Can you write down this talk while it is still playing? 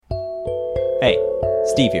Hey,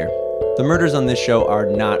 Steve here. The murders on this show are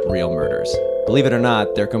not real murders. Believe it or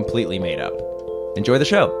not, they're completely made up. Enjoy the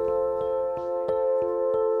show.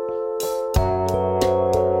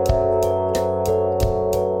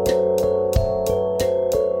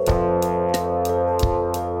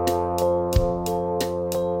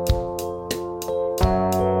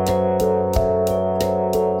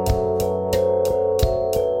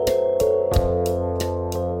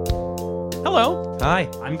 Hello, Hi,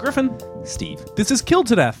 I'm Griffin. Steve. This is Killed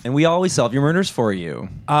to Death. And we always solve your murders for you.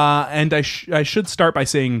 And I should start by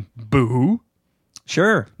saying boo.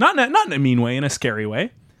 Sure. Not in a mean way, in a scary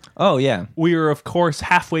way. Oh, yeah. We are, of course,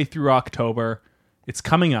 halfway through October. It's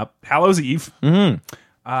coming up. Hallows Eve.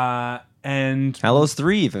 Mm-hmm. And Hallows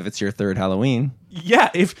 3 if it's your third Halloween.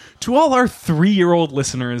 yeah, if to all our 3-year-old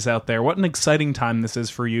listeners out there, what an exciting time this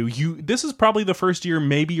is for you. This is probably the first year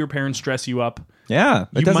maybe your parents dress you up. Yeah,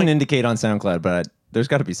 it doesn't might- indicate on SoundCloud, but there's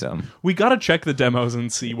got to be some. We got to check the demos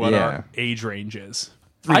and see what Yeah. our age range is.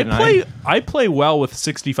 3 to 9. I play well with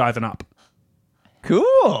 65 and up.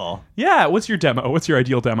 Cool. Yeah, what's your demo? What's your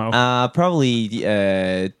ideal demo?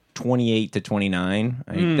 Probably 28 to 29.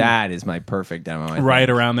 I mean, that is my perfect demo. I think. Right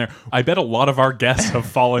around there. I bet a lot of our guests have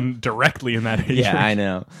fallen directly in that age Yeah, I range.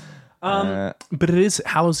 know. But it is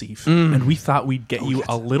Hallows Eve, and we thought we'd get you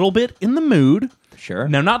a little bit in the mood. Sure.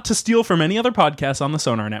 Now, not to steal from any other podcasts on the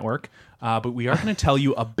Sonar Network, but we are going to tell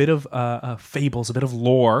you a bit of fables, a bit of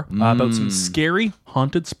lore about some scary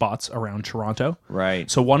haunted spots around Toronto. Right.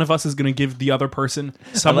 So one of us is going to give the other person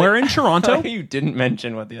somewhere in Toronto. You didn't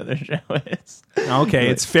mention what the other show is. Okay,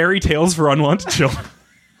 it's Fairy Tales for Unwanted Children.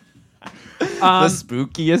 The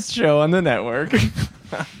spookiest show on the network.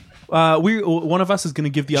 One of us is going to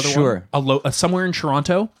give the other Sure. one somewhere in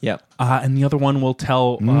Toronto. Yep. And the other one will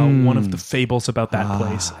tell one of the fables about that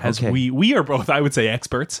place. As okay. we are both, I would say,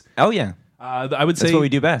 experts. Oh, yeah. I would say That's what we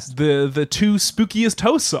do best. The two spookiest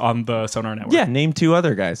hosts on the Sonar Network. Yeah, name 2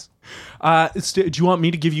 other guys. Do you want me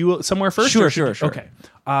to give you somewhere first? Sure, or should- sure. Okay.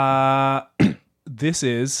 This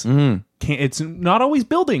is. It's not always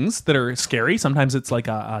buildings that are scary. Sometimes it's like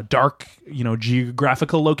a dark,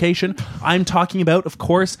 geographical location. I'm talking about, of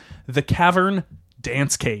course, the Cavern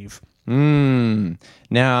Dance Cave.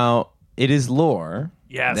 Now, it is lore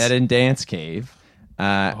Yes. that in Dance Cave,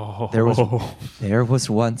 there was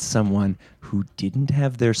once someone who didn't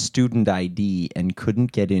have their student ID and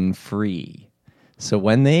couldn't get in free. So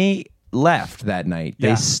when they left that night, Yeah.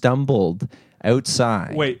 they stumbled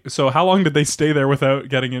outside. Wait, so how long did they stay there without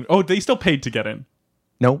getting in? Oh, they still paid to get in.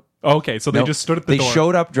 Nope. Okay, so they Nope. just stood at the door. They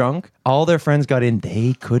showed up drunk. All their friends got in.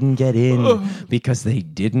 They couldn't get in because they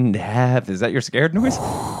didn't have... Is that your scared noise?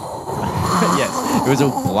 Yes. It was a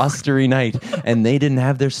blustery night, and they didn't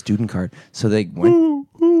have their student card. So they went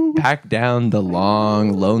back down the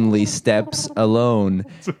long, lonely steps alone.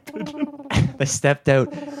 They stepped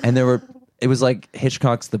out, and it was like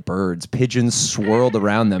Hitchcock's The Birds. Pigeons swirled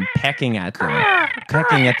around them, pecking at them,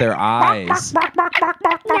 pecking at their eyes.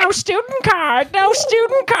 No student card,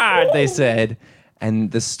 they said.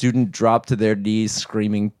 And the student dropped to their knees,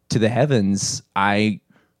 screaming to the heavens, I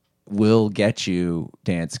will get you,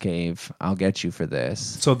 Dance Cave. I'll get you for this.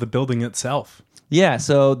 So the building itself. Yeah,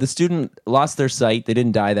 so the student lost their sight. They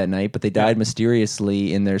didn't die that night, but they died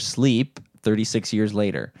mysteriously in their sleep 36 years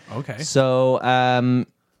later. Okay. So,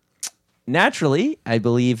 naturally, I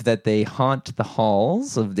believe that they haunt the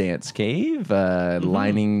halls of Dance Cave,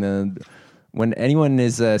 lining when anyone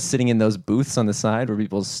is sitting in those booths on the side where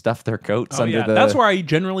people stuff their coats under the... That's where I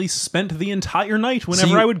generally spent the entire night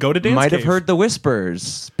whenever I would go to Dance might Cave. have heard the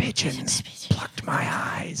whispers. Pigeons plucked my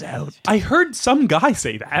eyes out. I heard some guy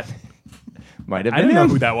say that. Might have I been didn't know him.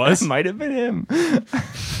 who that was. Might have been him.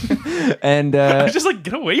 And I was just like,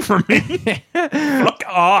 get away from me. Fuck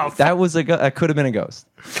off. that was that could have been a ghost.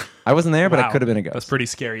 I wasn't there, but Wow. it could have been a ghost. That's pretty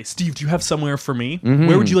scary. Steve, do you have somewhere for me?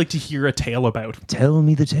 Where would you like to hear a tale about? Tell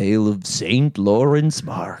me the tale of St. Lawrence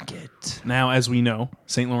Market. Now, as we know,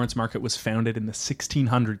 St. Lawrence Market was founded in the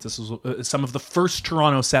 1600s. This was some of the first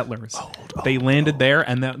Toronto settlers. They landed there,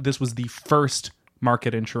 and this was the first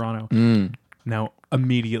market in Toronto. Now,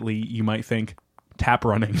 immediately, you might think, tap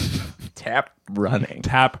running. Tap running.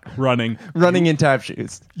 Tap running. Running in tap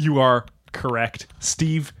shoes. You are correct.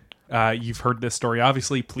 Steve, you've heard this story.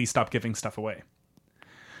 Obviously, please stop giving stuff away.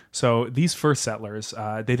 So these first settlers,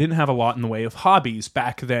 they didn't have a lot in the way of hobbies.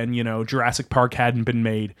 Back then, Jurassic Park hadn't been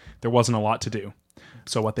made. There wasn't a lot to do.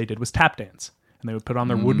 So what they did was tap dance. And they would put on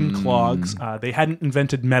their wooden clogs. They hadn't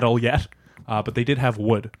invented metal yet, but they did have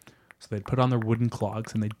wood. So they'd put on their wooden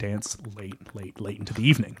clogs and they'd dance late into the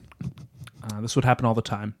evening. This would happen all the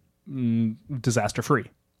time. Disaster-free.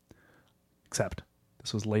 Except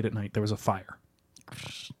this was late at night. There was a fire.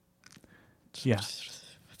 Yeah.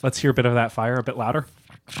 Let's hear a bit of that fire, a bit louder.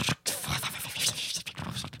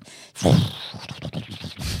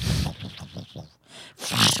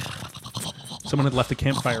 Someone had left a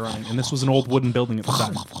campfire running, and this was an old wooden building at the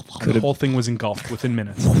time. And the whole thing was engulfed within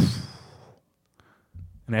minutes.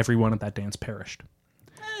 And everyone at that dance perished.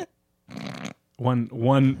 One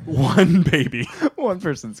baby. One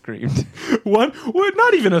person screamed Well,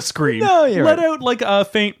 not even a scream. No, you're Let right. out like a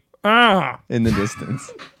faint in the distance.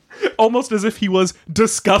 almost as if he was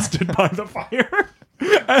disgusted by the fire.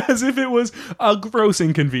 As if it was a gross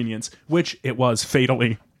inconvenience, which it was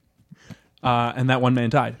fatally. And that one man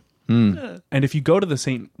died. And if you go to the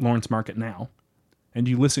St. Lawrence Market now, and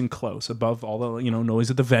you listen close above all the noise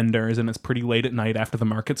of the vendors, and it's pretty late at night after the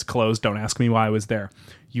market's closed, don't ask me why I was there,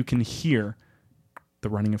 you can hear the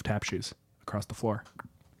running of tap shoes across the floor.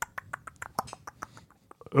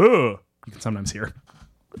 Ugh. You can sometimes hear.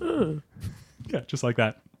 Ugh. Yeah, just like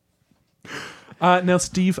that. Now,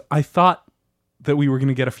 Steve, I thought that we were going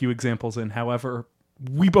to get a few examples in. However,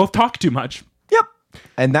 we both talk too much. Yep.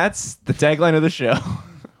 And that's the tagline of the show.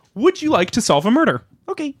 Would you like to solve a murder?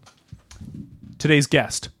 Okay. Today's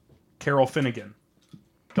guest, Carol Finnegan,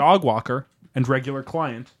 dog walker and regular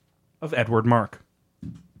client of Edward Mark.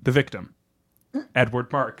 The victim,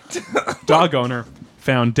 Edward Mark, dog owner,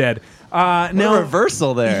 found dead. Now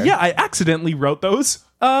reversal there. Yeah, I accidentally wrote those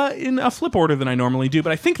in a flip order than I normally do,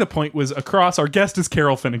 but I think the point was across. Our guest is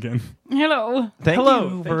Carol Finnegan. Hello. Thank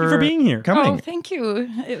you for being here. Coming. Oh, thank you.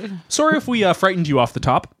 Sorry if we frightened you off the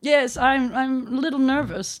top. Yes, I'm a little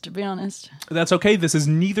nervous, to be honest. That's okay. This is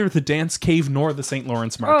neither the Dance Cave nor the St.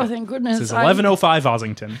 Lawrence Market. Oh, thank goodness. This is 1105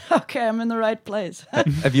 Ossington. Okay, I'm in the right place.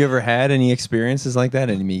 Have you ever had any experiences like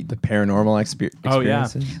that? Any the paranormal Oh, yeah.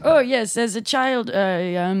 experiences? Oh, yes. As a child,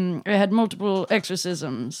 I had multiple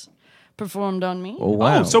exorcisms performed on me. Oh,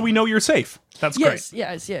 wow. Oh, so we know you're safe. That's yes, great.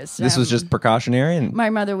 yes. This was just precautionary? And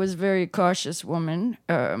My mother was a very cautious woman.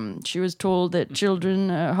 She was told that children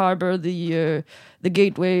harbor the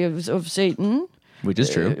gateway of Satan. which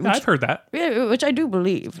is true. Yeah, I've heard that. Yeah, which I do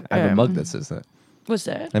believe. I have a mug that says that. What's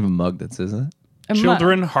that? I have a mug that says that.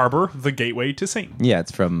 Children harbor the gateway to Satan. Yeah,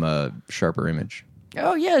 it's from Sharper Image.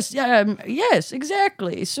 Oh, yes. Yes,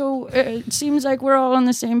 exactly. So it seems like we're all on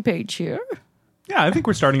the same page here. Yeah, I think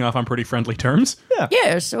we're starting off on pretty friendly terms.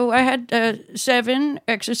 Yeah, so I had 7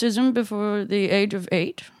 exorcisms before the age of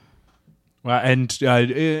 8. And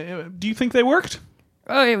do you think they worked?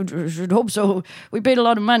 Oh, I should hope so. We paid a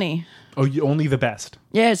lot of money. Oh, only the best.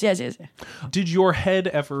 Yes. Did your head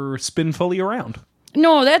ever spin fully around?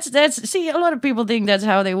 No, that's see, a lot of people think that's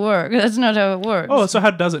how they work. That's not how it works. Oh, so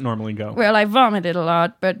how does it normally go? Well, I vomited a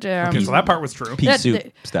lot, but Okay, so that part was true. Pea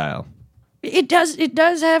soup style. it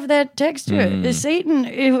does have that texture. Satan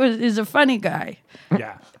is a funny guy.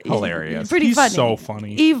 Yeah. Hilarious. Pretty He's funny. so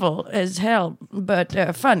funny. Evil as hell,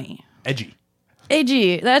 but funny. Edgy.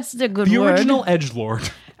 Edgy, that's the good The word. original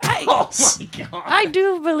edgelord. I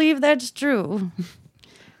do believe that's true.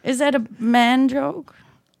 Is that a man joke?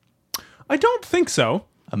 I don't think so.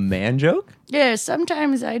 A man joke? Yeah,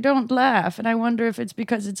 sometimes I don't laugh, and I wonder if it's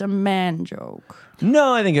because it's a man joke.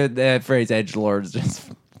 No, I think that phrase edgelord is just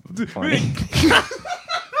funny.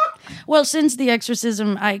 Well, since the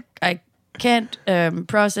exorcism, I can't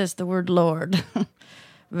process the word Lord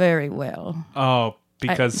very well. Oh,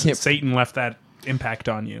 because Yep. Satan left that impact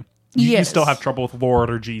on you. You Yes. still have trouble with Lord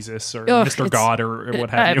or Jesus or Ugh, Mr. it's- God or what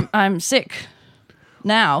have you. I'm sick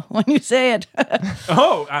now when you say it.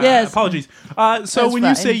 Oh, Yes. apologies. So That's when you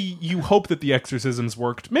fine. say you hope that the exorcisms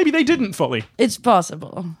worked, maybe they didn't fully. It's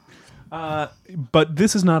possible. But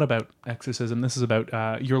this is not about exorcism. This is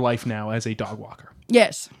about your life now as a dog walker.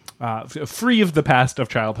 Yes. Free of the past of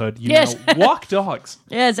childhood. You Yes. now walk dogs.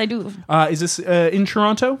 Yes, I do. Is this in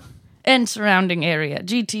Toronto? And surrounding area,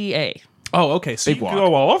 GTA. Oh, okay. So Big you walk.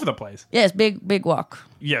 go all over the place. Yes, big walk.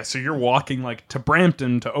 Yeah, so you're walking like to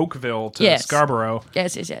Brampton, to Oakville, to Yes. Scarborough.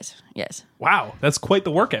 Yes. Wow, that's quite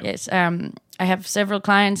the workout. Yes. I have several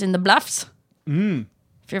clients in the Bluffs. If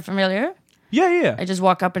you're familiar. Yeah. I just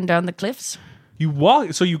walk up and down the cliffs. You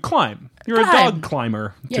walk, so you climb. You're a Climb. dog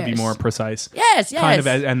climber, to be Yes. more precise. Yes. Kind of,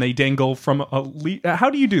 and they dangle from a how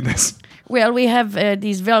do you do this? Well, we have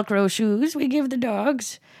these Velcro shoes we give the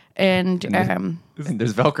dogs. And And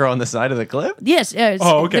there's Velcro on the side of the cliff? yes,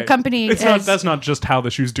 Oh, okay. the company It's has... that's not just how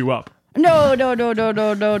the shoes do up. No.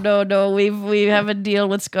 We have a deal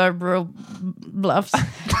with Scarborough Bluffs.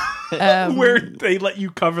 Where they let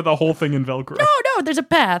you cover the whole thing in Velcro. No, there's a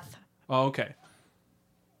path, Oh, okay.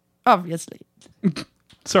 obviously.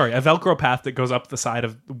 Sorry, a Velcro path that goes up the side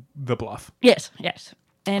of the bluff. Yes.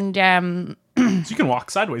 And So you can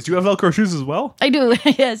walk sideways. Do you have Velcro shoes as well? I do.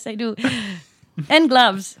 Yes, I do. And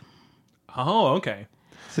gloves. Oh, okay.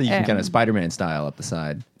 So you can kind of Spider-Man style up the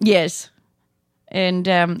side. Yes.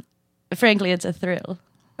 And frankly, it's a thrill.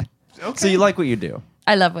 Okay. So you like what you do.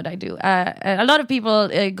 I love what I do. A lot of people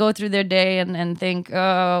go through their day and think,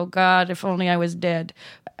 oh, God, if only I was dead.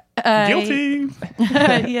 Guilty.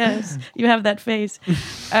 Yes, you have that face.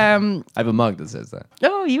 I have a mug that says that.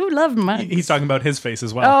 Oh, you love mugs. He's talking about his face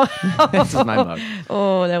as well. Oh, This is my mug.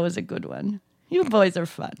 oh, that was a good one. You boys are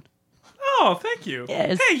fun. Oh, thank you.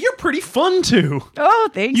 Yes. Hey, you're pretty fun too. Oh,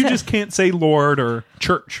 thanks. You just can't say Lord or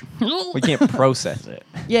church. We can't process it.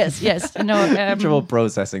 yes. No. Trouble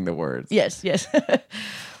processing the words. Yes.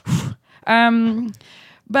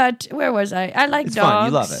 But where was I? I like It's dogs. fun.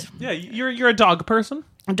 You love it. Yeah, you're a dog person.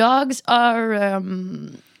 Dogs are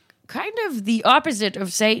kind of the opposite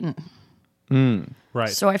of Satan. Right.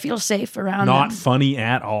 So I feel safe around Not them. funny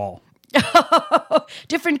at all.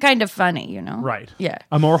 Different kind of funny, you know? Right. Yeah.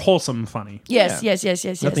 A more wholesome funny. Yes.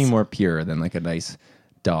 Nothing more pure than like a nice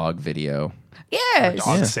dog video. Yes.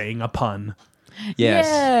 Dog saying a pun.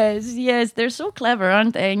 Yes. They're so clever,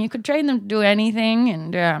 aren't they? And you could train them to do anything.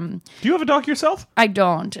 And Do you have a dog yourself? I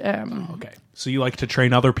don't. Okay. So you like to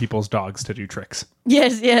train other people's dogs to do tricks.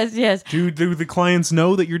 Yes. Do the clients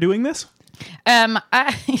know that you're doing this? It's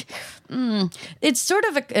sort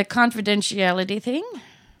of a confidentiality thing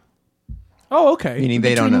Oh, okay. Meaning they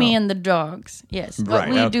between don't know. me and the dogs. Yes. What Right,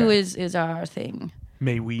 we do okay. is our thing.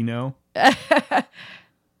 May we know?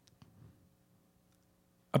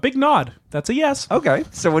 A big nod. That's a yes. Okay.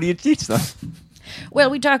 So what do you teach them? Well,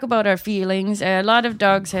 we talk about our feelings. A lot of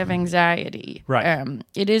dogs have anxiety. Right.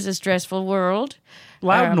 It is a stressful world.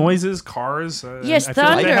 Loud noises, cars. Yes, I feel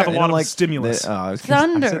like they thunder. have a They lot of like stimulus. I said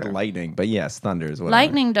Thunder. lightning, but yes, thunder is what.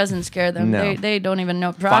 Lightning doesn't scare them. No. They don't even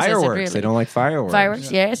know process Fireworks. it really. They don't like fireworks.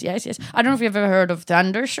 Fireworks. Yes. I don't know if you've ever heard of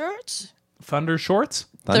thunder shirts. Thunder shorts?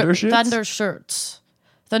 Thunder shirts? Thunder shirts.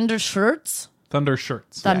 Thunder shirts. Thunder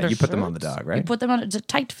shirts. Thunder you put them on the shirts. dog, right? You put them on. It's a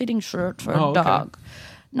tight-fitting shirt for Oh, a okay. dog.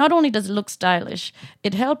 Not only does it look stylish,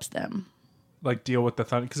 it helps them. Like deal with the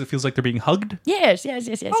thunder because it feels like they're being hugged. Yes.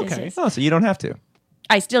 Okay. Oh, so you don't have to.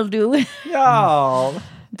 I still do. Oh,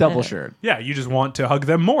 double shirt. Yeah, you just want to hug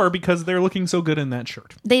them more because they're looking so good in that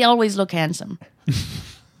shirt. They always look handsome.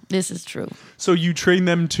 This is true. So you train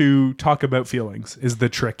them to talk about feelings is the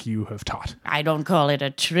trick you have taught. I don't call it a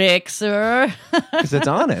trick, sir. Because it's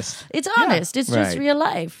honest. It's honest. It's just Right. real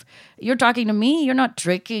life. You're talking to me. You're not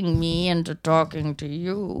tricking me into talking to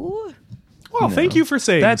you. Well, thank you for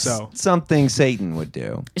saying That's so. something Satan would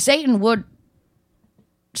do. Satan would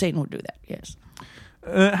do that. Yes.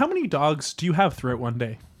 How many dogs do you have throughout one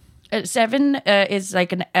day? 7 is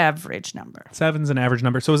like an average number. 7's an average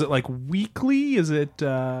number. So is it like weekly? Is it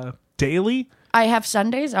daily? I have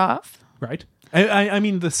Sundays off. Right. I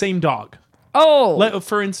mean the same dog. Oh.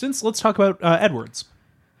 For instance, let's talk about Edwards.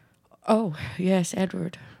 Oh, yes,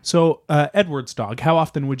 Edward. So Edward's dog, how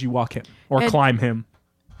often would you walk him or climb him?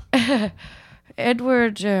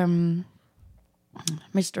 Edward,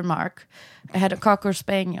 Mr. Mark, had a Cocker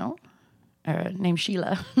Spaniel named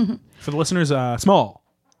Sheila. For the listeners, small.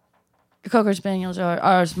 Cocker Spaniels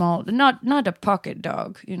are small, not a pocket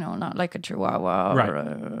dog, not like a Chihuahua Right. or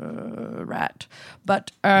a rat,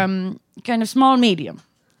 but kind of small medium,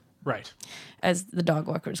 Right. as the dog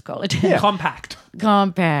walkers call it. Compact,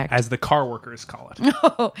 Compact. as the car workers call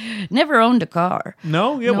it. Never owned a car.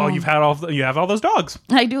 No? Yeah, well, No. you have all those dogs.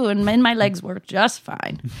 I do, and my legs work just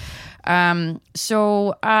fine.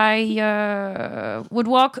 So I would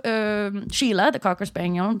walk Sheila, the Cocker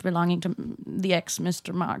Spaniel, belonging to the ex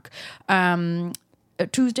Mr. Mark,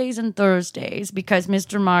 Tuesdays and Thursdays because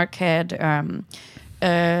Mr. Mark had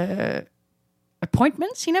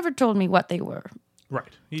appointments. He never told me what they were.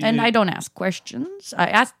 Right. And I don't ask questions. I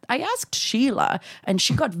asked Sheila, and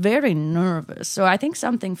she got very nervous. So I think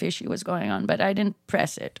something fishy was going on, but I didn't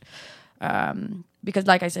press it. Because,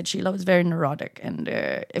 like I said, Sheila was very neurotic, and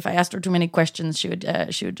if I asked her too many questions, she would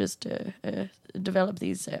just develop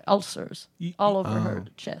these ulcers all over her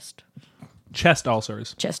chest. Chest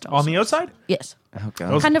ulcers. Chest On the ulcers. outside? Yes, Oh,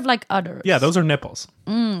 God. kind of like udders. Yeah, those are nipples.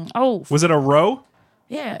 Oh, Was it a row?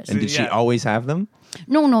 yes. And did she Yeah. always have them?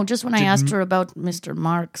 No, just when I asked her about Mr.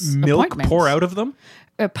 Mark's Milk appointments. pour out of them?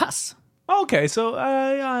 Pus. Okay, so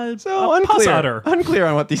So a pus unclear. udder. Unclear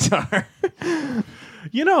on what these are.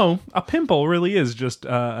 You know, a pimple really is just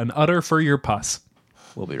an udder for your pus.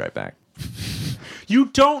 We'll be right back. You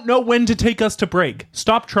don't know when to take us to break.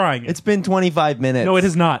 Stop trying it. It's been 25 minutes. No, it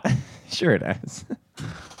is not. Sure it has.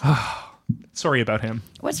 Sorry about him.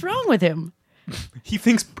 What's wrong with him? He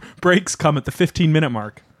thinks breaks come at the 15-minute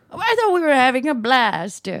mark. Oh, I thought we were having a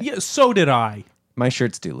blast. Yeah, so did I. My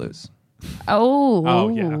shirt's too loose. Oh,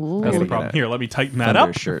 yeah. That's gotta the get problem. a Here, let me tighten that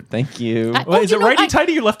Thunder up. shirt. Thank you. Well, is it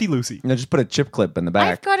righty-tighty or lefty-loosey? No, just put a chip clip in the I've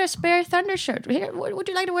back. got a spare Thunder shirt. Here, would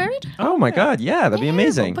you like to wear it? Oh my God. Yeah, that'd be Yeah,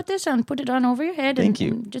 amazing. Put this on. Put it on over your head. Thank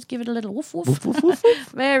you. And just give it a little woof woof. Woof, woof, woof, woof.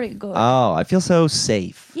 Very good. Oh, I feel so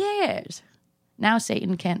safe. Yes. Now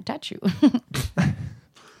Satan can't touch you.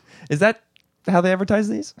 Is that how they advertise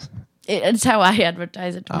these? It's how I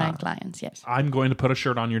advertise it to my clients. Yes. I'm going to put a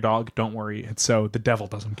shirt on your dog. Don't worry. It's so the devil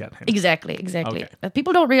doesn't get him. Exactly. Okay.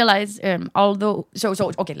 People don't realize, although, so,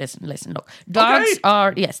 okay, listen, look. Dogs Okay.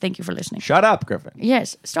 are, yes, thank you for listening. Shut up, Griffin.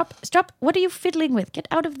 Yes, stop. What are you fiddling with? Get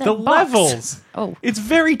out of that The box. levels. Oh. It's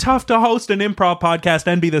very tough to host an improv podcast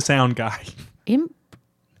and be the sound guy.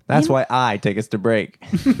 That's why I take us to break.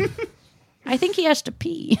 I think he has to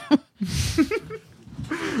pee.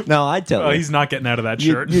 No, I'd tell Oh, you. he's not getting out of that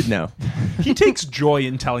shirt. You'd know. He takes joy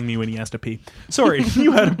in telling me when he has to pee. Sorry,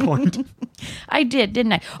 you had a point. I did,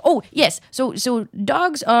 didn't I? Oh, yes. So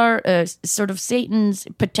dogs are sort of Satan's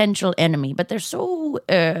potential enemy, but they're so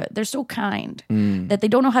kind that they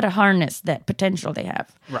don't know how to harness that potential they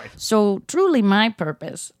have. Right. So truly, my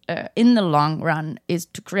purpose in the long run is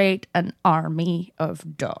to create an army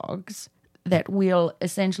of dogs that will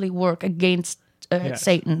essentially work against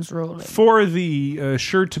Satan's ruling. For the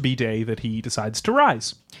sure-to-be day that he decides to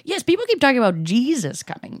rise. Yes, people keep talking about Jesus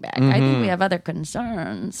coming back. I think we have other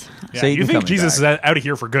concerns. Yeah, Satan you think coming Jesus back. is out of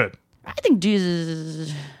here for good? I think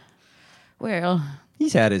Jesus. Well,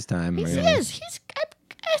 He's had his time. he really. is.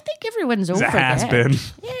 I think everyone's over a that. has-been.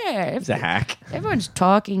 Yeah, He's a hack. everyone's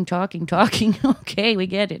talking. Okay, we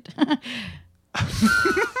get it.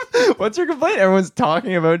 What's your complaint? Everyone's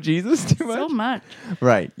talking about Jesus too much? So much.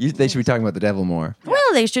 Right. They should be talking about the devil more. Well,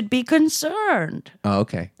 they should be concerned. Oh,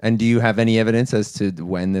 okay. And do you have any evidence as to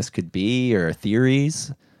when this could be or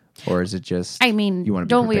theories? Or is it just I mean, you want to be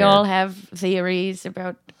don't we prepared? all have theories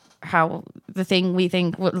about how the thing we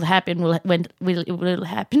think will happen will happen?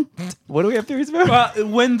 What do we have theories about?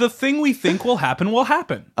 When the thing we think will happen will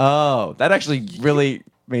happen. Oh, that actually really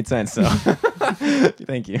made sense. So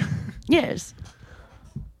thank you. Yes.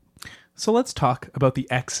 So let's talk about the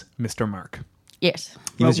ex Mr. Mark. Yes.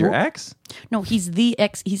 He was your Well, ex? No, he's the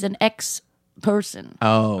ex. He's an ex person.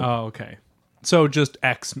 Oh, Oh, okay. So just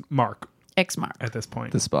ex Mark Ex Mark. at this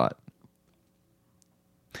point. the spot.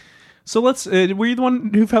 So let's. Were you the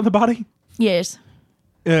one who found the body? Yes,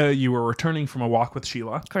 You were returning from a walk with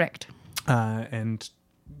Sheila, correct. and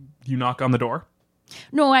you knock on the door.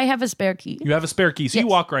 No, I have a spare key. You have a spare key, so you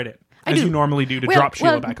Yes. walk right in, I as do. you normally do to drop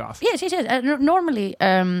Sheila back off. Yes. Normally,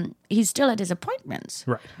 he's still at his appointments.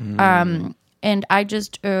 Right. And I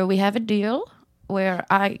just, we have a deal where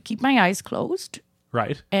I keep my eyes closed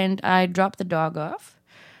Right. and I drop the dog off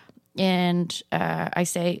and I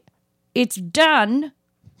say, it's done.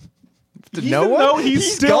 Even though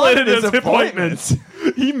he's still gone at his appointments,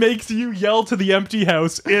 he makes you yell to the empty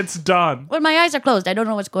house, "It's done." Well, my eyes are closed. I don't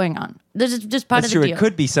know what's going on. This is just part That's of the true. deal. It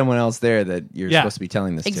could be someone else there that you're Yeah. supposed to be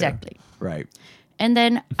telling this Exactly. to. Right. And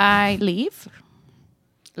then I leave,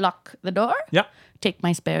 lock the door, Yeah. take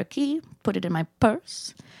my spare key, put it in my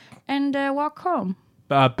purse, and walk home.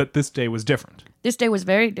 But this day was different. This day was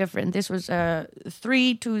very different. This was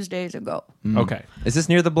 3 Tuesdays ago. Okay. Is this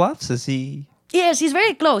near the bluffs? Is he? Yes, he's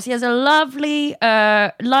very close. He has a lovely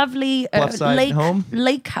Bluffside home?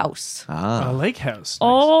 lake house. A lake house.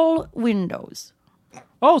 All windows.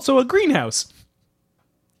 Oh, so a greenhouse.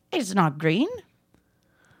 It's not green.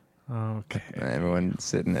 Okay. Everyone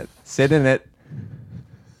sit in it. Sit in it.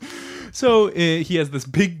 So he has this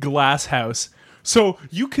big glass house. So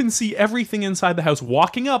you can see everything inside the house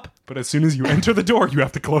walking up, but as soon as you enter the door, you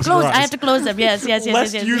have to close your Close. eyes. I have to close them. Yes.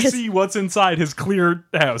 Lest you yes. see what's inside his clear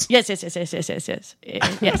house. Yes. Yes.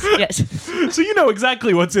 So you know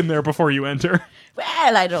exactly what's in there before you enter.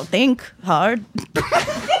 Well, I don't think hard.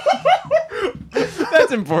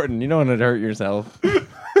 That's important. You don't want to hurt yourself.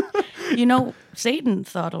 You know, Satan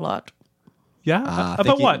thought a lot. Yeah?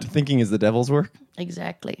 About what? Thinking is the devil's work.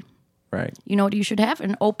 Exactly. Right. You know what you should have?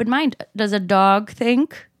 An open mind. Does a dog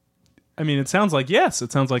think? I mean, it sounds like yes.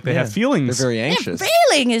 It sounds like they have They're feelings. very anxious.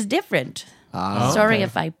 Feeling is different. Sorry okay.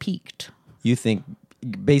 if I peeked. You think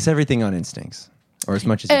base everything on instincts, or as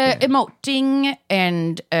much as you can. Emoting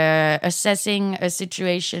and assessing a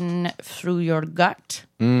situation through your gut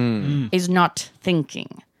is not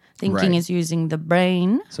thinking. Thinking Right. is using the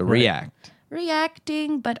brain, So react.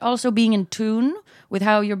 reacting, but also being in tune with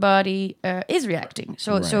how your body is reacting.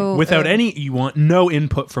 So Without you want no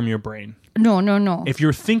input from your brain. no. If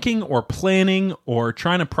you're thinking or planning or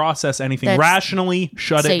trying to process anything That's rationally,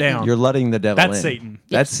 shut it Satan. down. You're letting the devil That's in. Satan.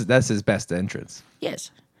 That's his best entrance.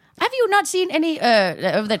 Yes. Have you not seen any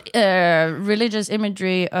of that religious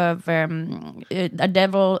imagery of a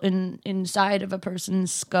devil inside of a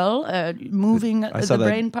person's skull, moving the that.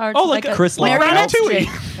 brain parts? Oh, like Chris like Lock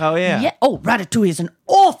Ratatouille. Oh, yeah. Yeah. Oh, Ratatouille is an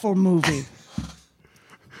awful movie.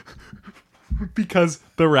 Because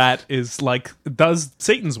the rat is like does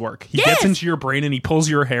Satan's work. He gets Yes. into your brain and he pulls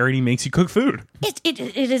your hair and he makes you cook food. It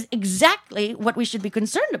is exactly what we should be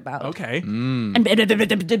concerned about. Okay. And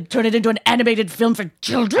turn it into an animated film for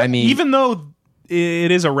children. I mean, Even though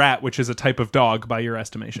it is a rat, which is a type of dog by your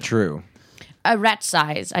estimation. true. A rat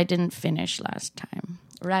size. I didn't finish last time.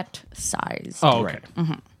 Rat size. Oh, okay.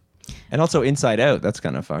 Right. And also Inside Out. That's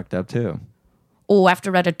kind of fucked up, too. Oh,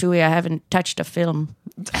 after Ratatouille, I haven't touched a film.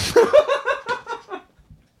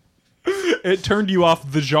 It turned you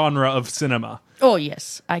off the genre of cinema. Oh,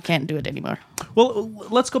 yes. I can't do it anymore. Well,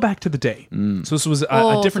 let's go back to the day. So this was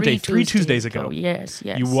a different day, 3 Tuesdays ago. Oh, yes.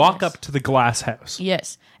 You walk yes. up to the glass house.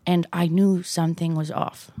 Yes. And I knew something was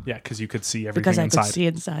off Yeah, because you could see everything because I inside. could see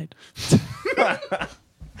inside.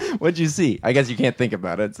 What'd you see? I guess you can't think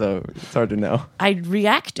about it, so it's hard to know. I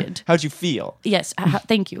reacted. How'd you feel? Yes.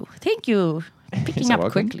 Thank you. Thank you. Picking so up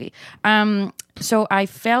welcome. quickly. So I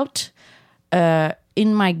felt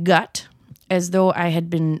in my gut as though I had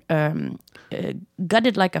been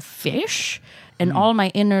gutted like a fish and all my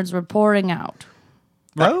innards were pouring out.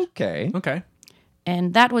 Okay. Okay.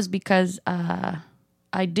 And that was because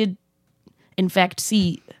I did, in fact,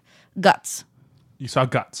 see guts You saw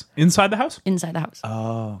guts inside the house? inside the house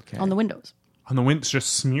Oh, okay. on the windows. On the windows,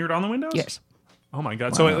 just smeared on the windows? Yes. Oh my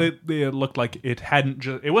god! So it looked like it hadn't.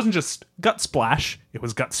 It wasn't just gut splash. It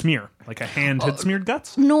was gut smear, like a hand had smeared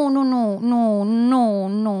guts. No.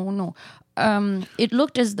 It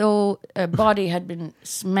looked as though a body had been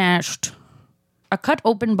smashed. A cut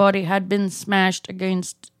open body had been smashed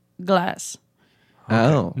against glass.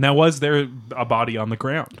 Oh. Now, was there a body on the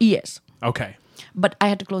ground? Yes. Okay, But I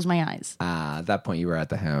had to close my eyes. At that point, you were at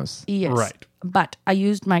the house. Yes. Right. But I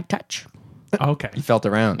used my touch okay. You felt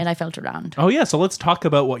around. and I felt around. Oh yeah. So let's talk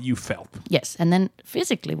about what you felt. Yes. And then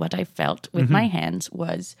physically, what I felt with my hands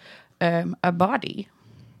was a body.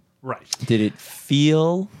 Right. Did it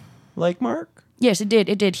feel like Mark? Yes, it did.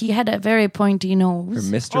 It did. He had a very pointy Or nose.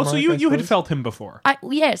 Mr. Oh, so Mark, you I had suppose? felt him before.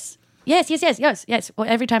 Yes. Yes. Well,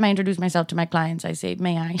 every time I introduce myself to my clients, I say,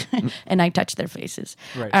 "May I?" and I touch their faces.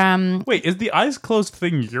 Right. Wait, is the eyes closed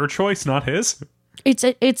thing your choice, not his?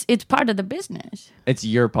 It's part of the business. It's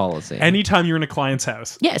your policy. Anytime you're in a client's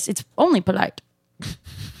house. Yes, it's only polite.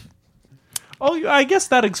 Oh, I guess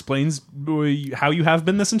that explains how you have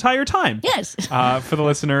been this entire time. Yes. For the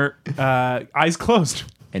listener, eyes closed.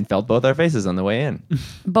 And felt both our faces on the way in.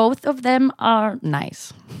 Both of them are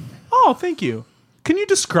nice. Oh, thank you. Can you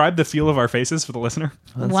describe the feel of our faces for the listener?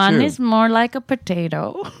 One true. is more like a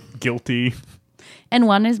potato, Guilty. and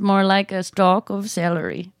one is more like a stalk of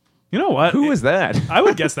celery. You know what? Who was that? I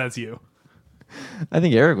would guess that's you. I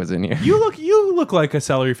think Eric was in here. You look like a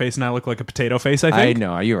celery face, and I look like a potato face. I I think.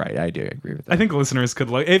 know. You're right. I do agree with that. I think listeners could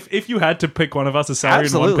look if you had to pick one of us, a celery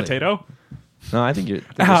and one Absolutely. potato. No, I think you're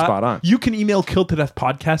spot on. You can email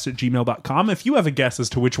killtodeathpodcast@gmail.com if you have a guess as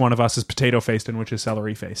to which one of us is potato faced and which is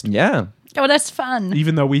celery faced. Yeah. Oh, that's fun.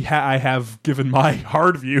 Even though I have given my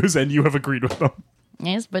hard views and you have agreed with them.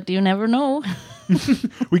 Yes, but you never know.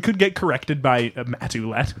 We could get corrected by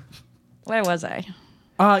Matulette. Where was I?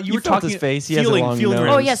 You were felt talking his face. He has a feeling, long feeling nose.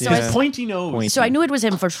 around. Oh, yes, so his I- pointy nose. Pointy. So I knew it was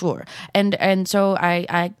him for sure, and so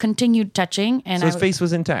I continued touching, and So his face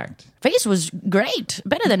was intact. face was great,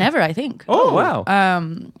 better than ever, I think. Oh, wow.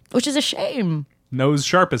 Which is a shame. Nose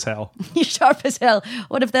sharp as hell. He's sharp as hell.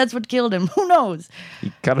 What if that's what killed him? Who knows?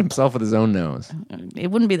 He cut himself with his own nose.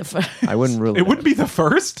 It wouldn't be the first. I wouldn't really. It wouldn't be the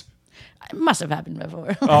first. It must have happened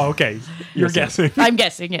before. Oh, okay. You're guessing. I'm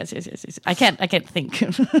guessing. Yes. I can't think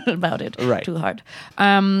about it Right. too hard.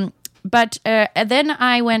 But then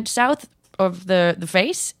I went south of the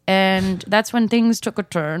face, and that's when things took a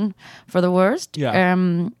turn for the worst. Yeah.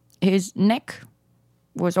 His neck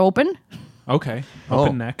was open. Okay. Oh.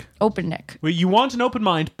 Open neck. Open neck. Wait, you want an open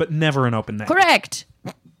mind, but never an open neck. Correct.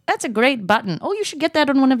 That's a great button. Oh, you should get that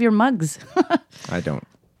on one of your mugs. I don't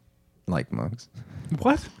like mugs.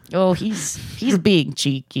 What? Oh, he's being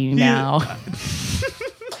cheeky now.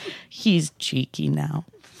 He's cheeky now.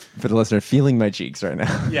 For the listener, feeling my cheeks right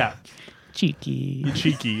now. Yeah. Cheeky.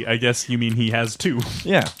 Cheeky. I guess you mean he has two.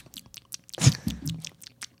 Yeah.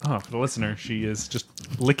 Oh, for the listener, she is just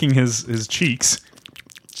licking his cheeks.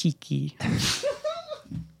 Cheeky.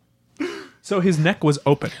 So his neck was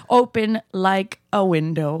open. Open like a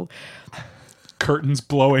window. Curtains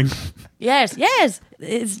blowing. Yes.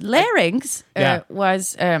 His larynx Yeah.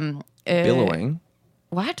 was Billowing.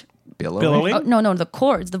 what? Billowing? Oh, no, the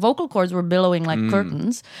cords, the vocal cords were billowing like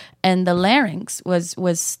curtains, and the larynx was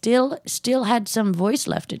still had some voice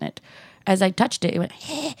left in it. As I touched it, it went,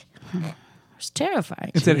 hey. It was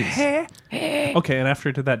terrifying. It said, hey. Okay, and after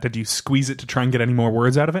it did that, did you squeeze it to try and get any more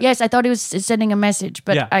words out of it? Yes, I thought it was sending a message,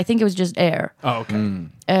 but Yeah. I think it was just air. Oh, okay.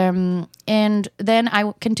 And then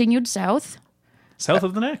I continued south South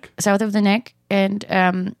of the neck.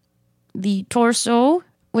 and the torso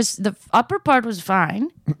the upper part was fine,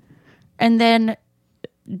 and then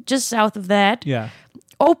just south of that, Yeah.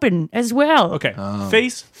 open as well. Okay.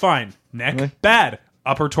 Face, fine. Neck, bad.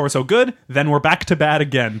 Upper torso, good. Then we're back to bad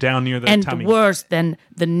again, down near the And tummy. worse than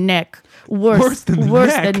the neck. Worse than the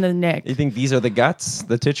worse neck? than the neck. You think these are the guts,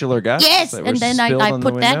 the titular guts? Yes, that were and then spilled I on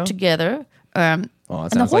the put that window? together. Oh, it And the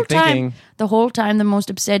sounds whole like thinking. the whole time, the most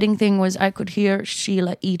upsetting thing was I could hear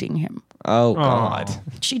Sheila eating him. Oh, God.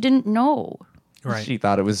 She didn't know. Right. She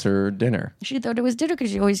thought it was her dinner. She thought it was dinner because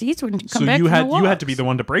she always eats when she So comes back you from the had to be walks. the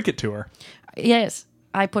one to break it to her. Yes,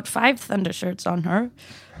 I put 5 thunder shirts on her,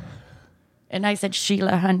 and I said,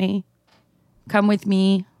 "Sheila, honey, come with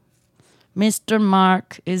me. Mr.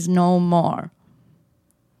 Mark is no more."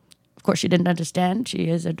 Of course, she didn't understand. She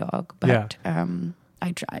is a dog, but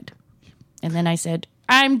I tried. And then I said,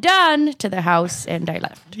 "I'm done," to the house, and I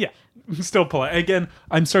left. Yeah. Still polite. Again,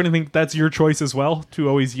 I'm starting to think that's your choice as well, to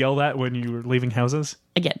always yell that when you're leaving houses.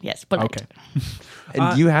 Again, yes, polite. Okay.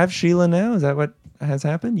 And you have Sheila now? Is that what has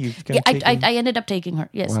happened? You've Yeah, taken... I ended up taking her.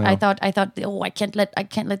 Yes, Wow. I thought, oh, I can't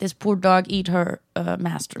let this poor dog eat her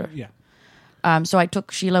master. Yeah. So I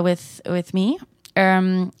took Sheila with me.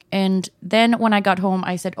 And then when I got home,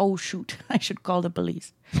 I said, "Oh shoot, I should call the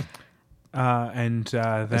police." Then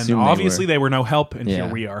Assume obviously they were no help, and Yeah.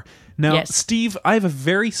 here we are. Now, Yes. Steve, I have a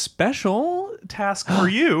very special task for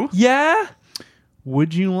you. Yeah?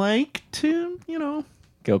 Would you like to,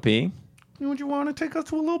 Go pee? would you want to take us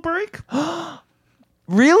to a little break?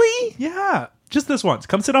 Really? Yeah. Just this once.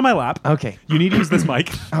 Come sit on my lap. Okay. You need to use this mic.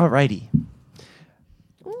 Alrighty.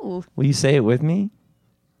 Ooh, Will you say it with me?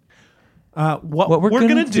 What we're we're gonna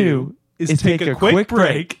going to do is take a quick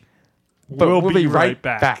break. But We'll be right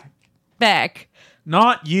back. back.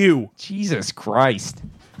 Not you. Jesus Christ.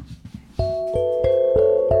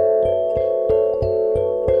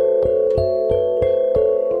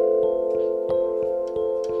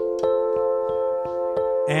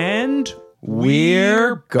 And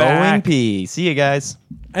We're going back. pee. See you guys.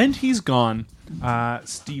 And he's gone.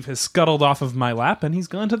 Steve has scuttled off of my lap, and he's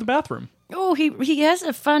gone to the bathroom. Oh, he has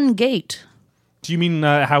a fun gait. Do you mean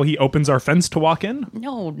how he opens our fence to walk in?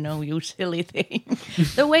 No, you silly thing.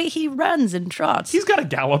 The way he runs and trots. He's got a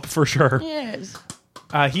gallop for sure. Yes.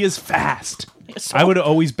 He is fast. So- I would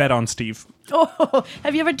always bet on Steve. Oh,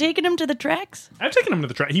 have you ever taken him to the tracks? I've taken him to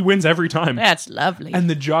the track. He wins every time. That's lovely. And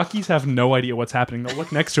the jockeys have no idea what's happening. They'll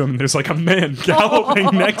look next to him, and there's like a man galloping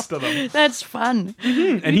next to them. That's fun.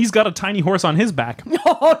 And he's got a tiny horse on his back.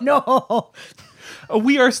 Oh, no.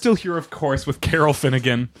 We are still here, of course, with Carol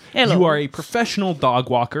Finnegan. Hello. You are a professional dog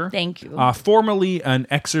walker. Thank you. Formerly an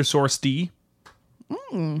exersorcee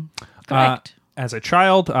Correct. as a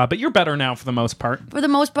child, but you're better now for the most part. For the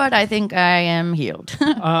most part, I think I am healed.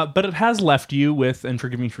 But it has left you with, and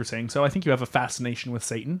forgive me for saying so, I think you have a fascination with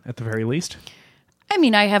Satan, at the very least. I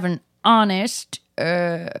mean, I have an honest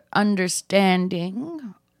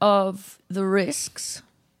understanding of the risks.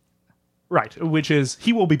 Right, which is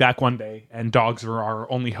he will be back one day, and dogs are our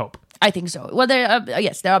only hope. I think so. Well, they're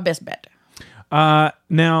our best bet.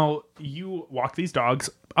 Now, you walk these dogs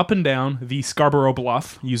up and down the Scarborough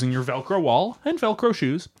Bluff using your Velcro wall and Velcro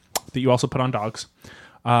shoes that you also put on dogs.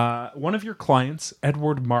 One of your clients,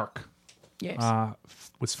 Edward Mark, Yes.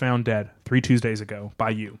 was found dead 3 Tuesdays ago by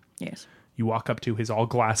you. Yes. You walk up to his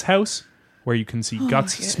all-glass house where you can see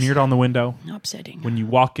guts yes. smeared on the window. Upsetting. When you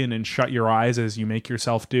walk in and shut your eyes as you make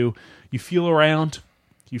yourself do, you feel around,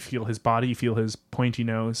 you feel his body, you feel his pointy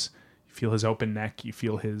nose, you feel his open neck, you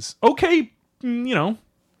feel his, pecs.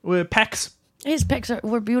 His pecs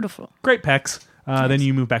were beautiful. Great pecs. Then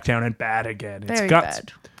you move back down and bad again. It's Very guts.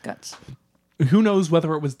 bad. Guts. Who knows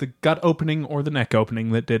whether it was the gut opening or the neck opening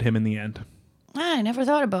that did him in the end. I never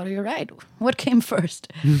thought about it. You're right. What came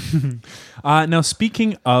first? Now,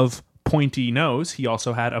 speaking of pointy nose, he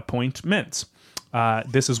also had appointments.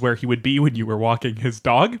 This is where he would be when you were walking his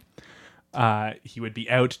dog. He would be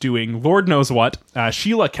out doing Lord knows what.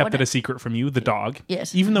 Sheila kept it a secret from you, the dog.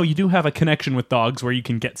 Yes. Even though you do have a connection with dogs where you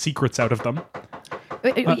can get secrets out of them.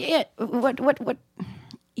 Yeah. What?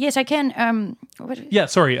 Yes, I can. What? Yeah,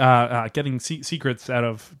 sorry. Getting secrets out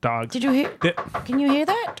of dogs. Did you hear? Th- Can you hear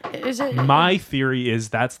that? Is it? My theory is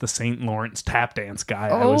that's the St. Lawrence tap dance guy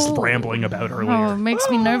I was Oh. rambling about earlier. Oh, it makes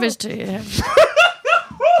me nervous to have.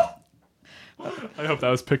 I hope that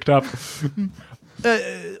was picked up.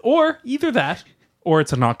 Or either that, or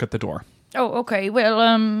it's a knock at the door. Oh, okay. Well,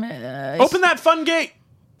 Open that fun gate.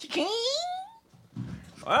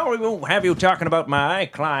 Well, we won't have you talking about my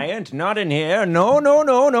client. Not in here. No, no,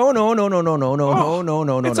 no, no, no, no, no, no, no, no, no,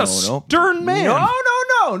 no, no, It's a no. stern man. No, no,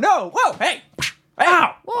 no, no. Whoa, hey.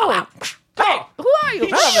 Ow. whoa. Hey. Who are you?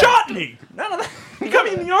 He shot me. None of that. He got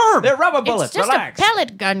me in the arm. They're rubber bullets. It's just Relax. a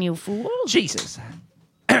pellet gun, you fool. Jesus.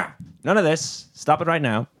 None of this. Stop it right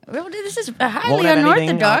now. Well, this is Won't highly have anything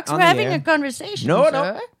unorthodox. on We're the having air. a conversation, No,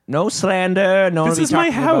 sir. no slander. No. This is my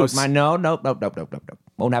house. No.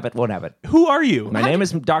 Won't have it. Won't have it. Who are you? My name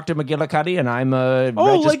is Dr. McGillicuddy, and I'm a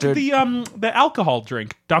Oh, registered. like the alcohol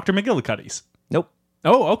drink, Dr. McGillicuddy's. Nope.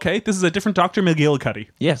 Oh, okay. This is a different Dr. McGillicuddy.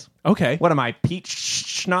 Yes. Okay. What am I? Peach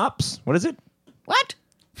schnapps? What is it? What?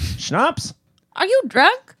 Schnapps? Are you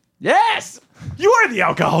drunk? Yes. You are the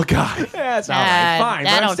alcohol guy. That's all right. Fine.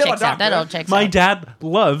 That but I'm all still a checks out. doctor. That all checks My out. dad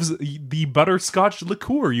loves the butterscotch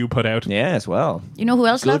liqueur you put out. Yes. Well. You know who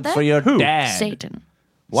else loved Good that? for your Who? dad. Satan.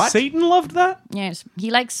 What? Satan loved that? Yes, he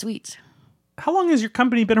likes sweets. How long has your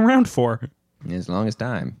company been around for? As long as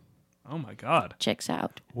time. Oh my god. Checks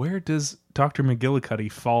out. Where does Dr.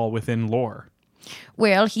 McGillicuddy fall within lore?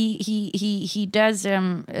 Well, he does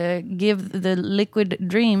give the liquid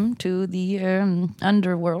dream to the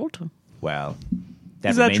underworld. Well. That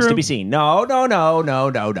Is that remains true? to be seen. No.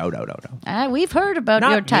 We've heard about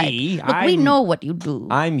Not your type. me. Look, we I'm- know what you do.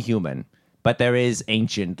 I'm human. But there is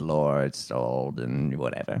ancient lore. It's old and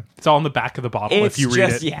whatever. It's all in the back of the bottle if you read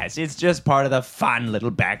just, it. Yes, it's just part of the fun little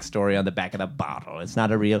backstory on the back of the bottle. It's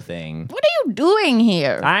not a real thing. What are you doing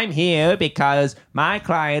here? I'm here because my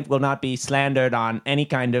client will not be slandered on any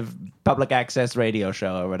kind of public access radio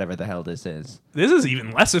show or whatever the hell this is. This is even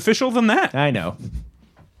less official than that. I know.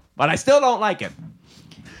 But I still don't like it.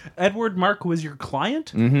 Edward Mark was your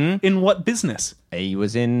client? Mm-hmm. In what business? He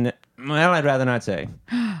was in... Well, I'd rather not say.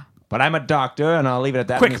 But I'm a doctor, and I'll leave it at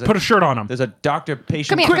that. Quick, put a shirt on him. There's a doctor-patient...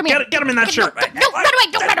 Come here, Quick, come here. get him in that shirt. No, run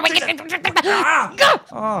away!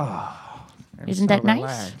 Go! Isn't that nice?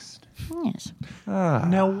 Relaxed. Yes.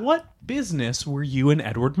 Now, what business were you and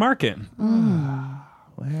Edward Mark in?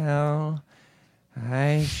 Well,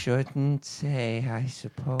 I shouldn't say, I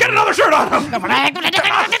suppose. Get another shirt on him!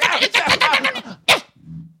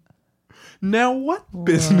 Now, what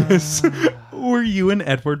business were you and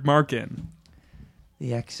Edward Mark in?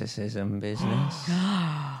 The exorcism business.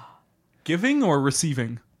 Giving or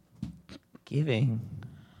receiving? Giving.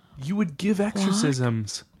 You would give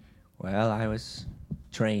exorcisms. Well, I was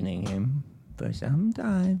training him for some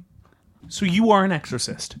time. So you are an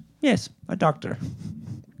exorcist. Yes, a doctor.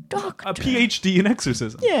 Doctor, A PhD in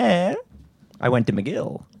exorcism. Yeah. I went to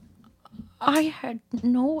McGill. I had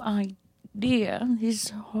no idea this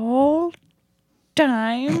whole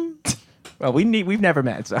time. Well, we've never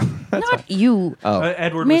met, so. Not you,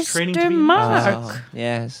 Edward was training to Mr. be... Mark.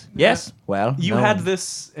 Yes. Yes. Well, You no. had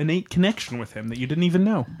this innate connection with him that you didn't even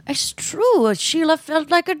know. It's true. Sheila felt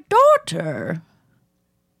like a daughter.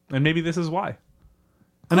 And maybe this is why.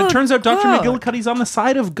 And it turns out Dr. God. McGillicuddy's on the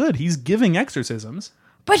side of good. He's giving exorcisms.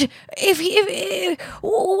 But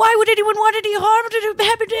why would anyone want any harm to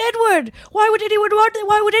happen to Edward? Why would anyone want it?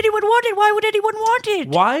 Why would anyone want it? Why would anyone want it?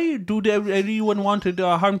 Why do anyone want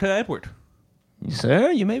harm to Edward? Sir,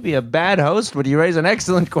 you may be a bad host, but you raise an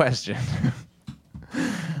excellent question.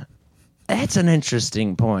 That's an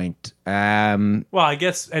interesting point. Well, I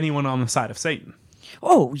guess anyone on the side of Satan.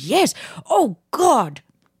 Oh, yes. Oh, God.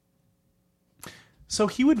 So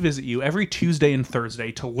he would visit you every Tuesday and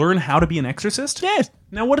Thursday to learn how to be an exorcist? Yes.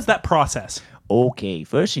 Now, what is that process? Okay,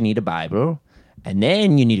 first you need a Bible, and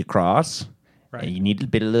then you need a cross, Right. and you need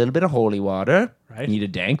a little bit of holy water. Right. You need a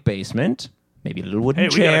dank basement, maybe a little wooden Hey,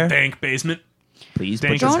 we chair. got a dank basement. Please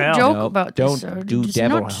dank put as your hell. Don't joke No, about don't this, sir. do This is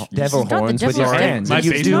devil not- this devil is not the horns with your devil's hands. My If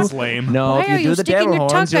you face do, is lame. No, Why if are you you do the sticking devil your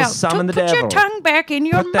horns, tongue you'll out? summon the Put devil. your tongue back in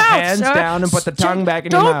your Put the mouth, hands sir. down and put the tongue back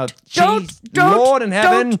in your mouth. Don't, Jeez, Lord in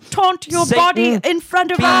heaven, Don't taunt your Satan, body in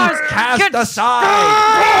front of be ours. cast Get-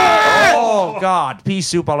 aside. Oh, God, pea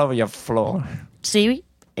soup all over your floor. See,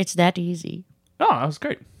 it's that easy. Oh, that was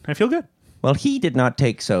great. I feel good. Well, he did not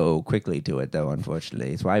take so quickly to it, though,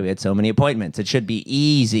 unfortunately. It's why we had so many appointments. It should be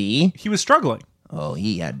easy. He was struggling. Oh,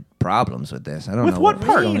 he had problems with this. I don't With know what was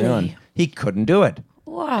part? going on. Really? He couldn't do it.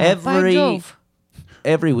 Wow, by Jove.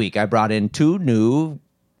 Every week I brought in two new,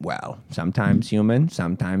 well, sometimes human,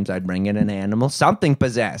 sometimes I'd bring in an animal, something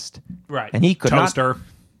possessed. Right. And he could Toaster. not.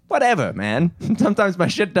 Whatever, man. Sometimes my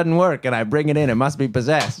shit doesn't work and I bring it in. It must be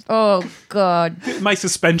possessed. Oh, God. My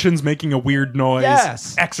suspension's making a weird noise.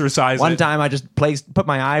 Yes. Exercise One it. time I just put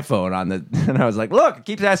my iPhone on the, and I was like, look, it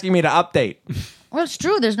keeps asking me to update. Well, it's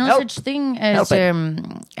true. There's no Help. such thing as Help it.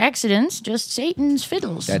 accidents, just Satan's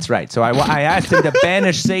fiddles. That's right. So I asked him to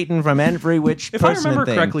banish Satan from every which If I person remember and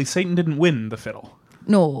thing. correctly, Satan didn't win the fiddle.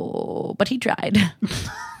 No, but he tried.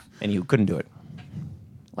 And you couldn't do it.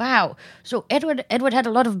 Wow. So Edward had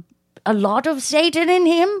a lot of Satan in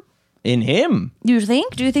him. In him? Do you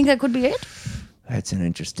think? Do you think that could be it? That's an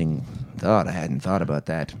interesting thought. I hadn't thought about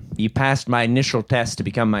that. He passed my initial test to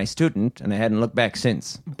become my student, and I hadn't looked back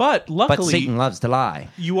since. But luckily, But Satan loves to lie.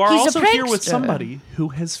 you are He's a also here with prankster. somebody who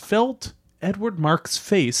has felt Edward Mark's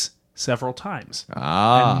face several times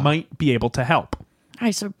Ah. and might be able to help.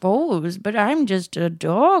 I suppose, but I'm just a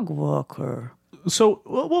dog walker. So,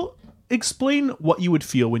 well, explain what you would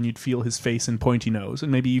feel when you'd feel his face and pointy nose,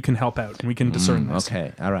 and maybe you can help out and we can discern this.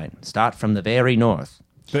 Okay, all right. Start from the very north.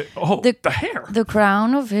 The hair. The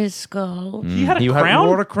crown of his skull. He had a You crown?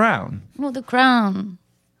 wore a crown. No, the crown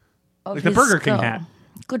of Like the his Burger King skull. hat.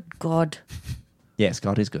 Good God. Yes,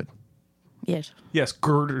 God is good. Yes. Yes,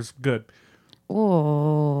 girder's good.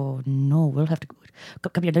 Oh, no, we'll have to go.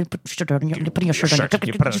 Come here, let me put your shirt on. You're putting your shirt on.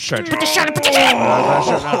 You put a shirt. Put the shirt on. Put the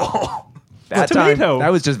shirt on. That tomato. time,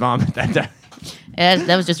 that was just vomit. Yes,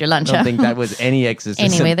 that was just your lunch. I don't think that was any exorcism.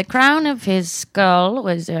 Anyway, the crown of his skull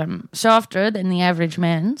was softer than the average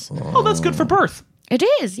man's. Oh, that's good for birth. It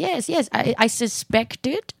is, yes. I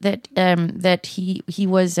suspected that he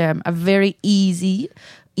was a very easy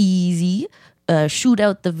shoot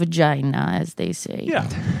out the vagina, as they say. Yeah.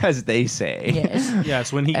 as they say. Yes.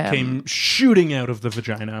 Yes, when he came shooting out of the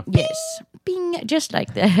vagina. Yes, bing, just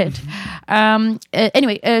like that.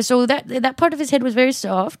 Anyway, so that part of his head was very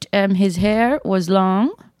soft. His hair was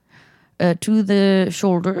long to the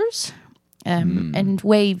shoulders and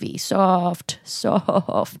wavy, soft.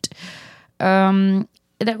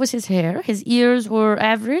 That was his hair. His ears were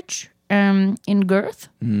average in girth.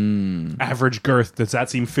 Average girth. Does that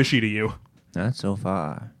seem fishy to you? Not so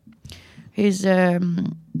far. His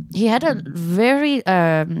he had a very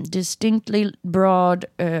distinctly broad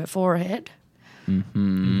forehead.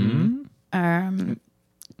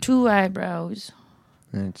 Two eyebrows.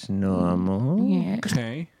 That's normal. Yes.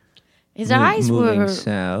 Okay. His eyes Moving were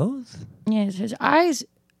south. yes. His eyes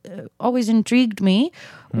always intrigued me.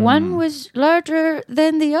 One was larger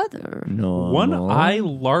than the other. Normal. One eye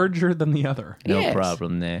larger than the other. No Yes.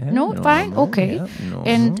 problem there. No, fine, Normal. okay. Yep, normal.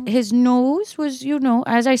 And his nose was,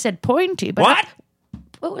 as I said, pointy. But What?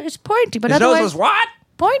 Well, it's pointy, but His nose otherwise was what?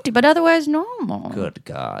 pointy, but otherwise normal. Good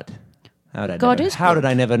God. How did God is good.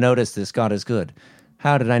 I never notice this? God is good.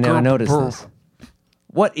 How did I never notice this?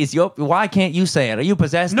 What is why can't you say it? Are you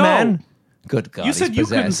possessed, No. man? Good God. You said he's you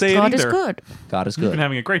couldn't possessed. say it God either. is good. God is You've good. been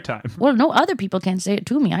having a great time. Well, no other people can say it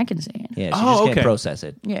to me. I can say it. Yes, you Oh, just okay. can't process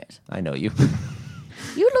it. Yes. I know you.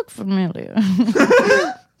 You look familiar.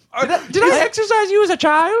 Did I exercise you as a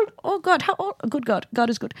child? Oh, God. How old? Good God. God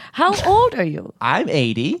is good. How old are you? I'm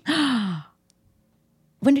 80.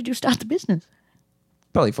 When did you start the business?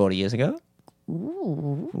 Probably 40 years ago.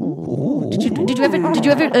 Did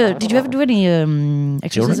you ever do any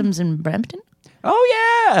exorcisms in Brampton?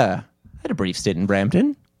 Oh, yeah. I had a brief stint in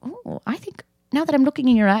Brampton. Oh, I think now that I'm looking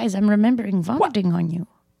in your eyes, I'm remembering vomiting on you.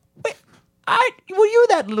 Wait, were you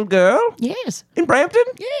that little girl Yes. in Brampton?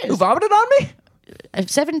 Yes. Who vomited on me?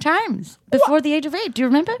 7 times before the age of 8. Do you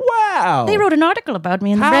remember? Wow. They wrote an article about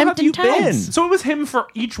me in the How have Brampton you Times. been? So it was him for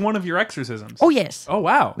each one of your exorcisms. Oh, yes. Oh,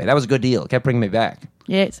 wow. Man, that was a good deal. It kept bringing me back.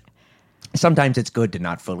 Yes. Sometimes it's good to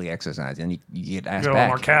not fully exercise, and you get asked Get a little back.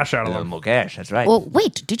 more cash out of A little them. more cash, that's right. Well,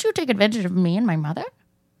 wait. Did you take advantage of me and my mother?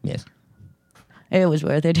 Yes. It was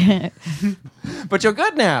worth it. But you're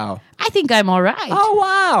good now. I think I'm all right. Oh,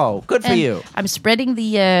 wow. Good for And you. I'm spreading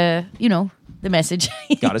the message.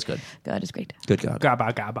 God is good. God is great. Good God.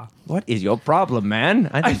 Gaba, gaba. What is your problem, man?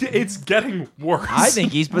 I think, It's getting worse. I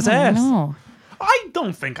think he's possessed. No. I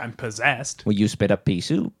don't think I'm possessed. Well, you spit up pea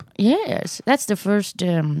soup. Yes, that's the first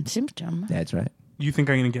symptom. That's right. You think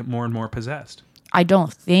I'm going to get more and more possessed? I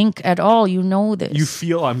don't think at all. You know this. You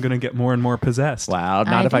feel I'm going to get more and more possessed. Well,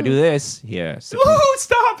 not if I do this. Here. Ooh,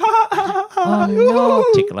 stop! Oh, no.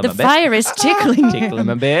 Tickle him The a bit. fire is tickling Tickle him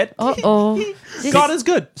a bit. Uh-oh. God is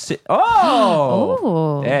good. Oh!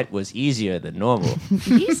 Oh. That was easier than normal.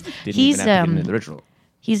 He's Didn't he's even have to get into the ritual.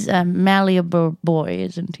 he's a malleable boy,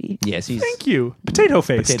 isn't he? Yes, he's Thank you. Potato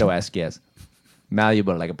face. potato-esque, yes.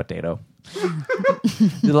 Malleable like a potato.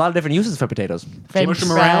 There's a lot of different uses for potatoes. French mush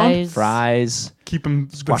 'em around? fries. Fries, Keep them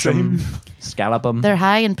the squash same. them, scallop them. They're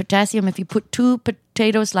high in potassium. If you put 2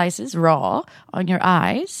 potato slices raw on your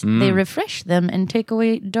eyes, they refresh them and take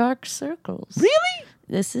away dark circles. Really?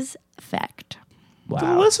 This is a fact. The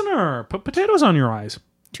Wow. listener, put potatoes on your eyes.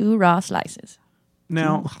 2 raw slices.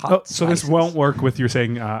 Now, hot so this slices. won't work with you're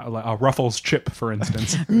saying a Ruffles chip, for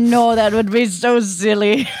instance. No, that would be so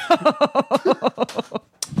silly.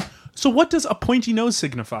 So what does a pointy nose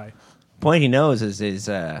signify? Pointy nose is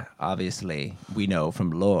obviously, we know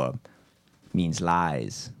from lore, means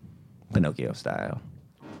lies, Pinocchio style.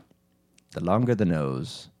 The longer the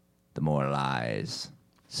nose, the more lies.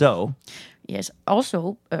 So, Yes.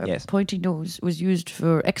 Also, Yes. pointy nose was used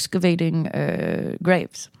for excavating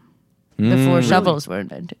graves before shovels were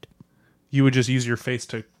invented. You would just use your face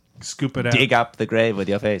to scoop it out. dig up the grave with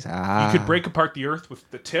your face. You could break apart the earth with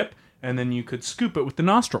the tip, and then you could scoop it with the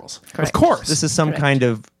nostrils. Correct. Of course. This is some Correct. kind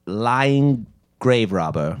of lying grave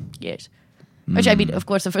robber. Yes. Which I mean, of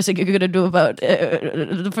course, the first thing you're going to do about,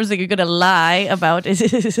 the first thing you're going to lie about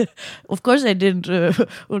is, of course, I didn't.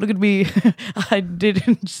 Look at me, I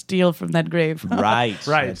didn't steal from that grave. Right.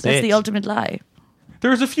 Right. That's That's it. the ultimate lie.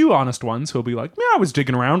 There's a few honest ones who'll be like, yeah, I was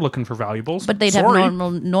digging around looking for valuables. But they'd Sorry. have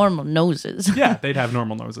normal noses. Yeah, they'd have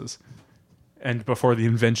normal noses. And before the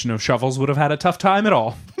invention of shovels would have had a tough time at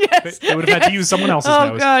all. Yes. They would have had to use someone else's Oh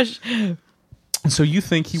nose. gosh. So you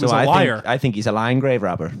think he was So a liar? I think he's a lying grave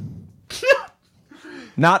robber.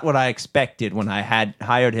 Not what I expected when I had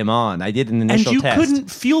hired him on. I did an and initial you test.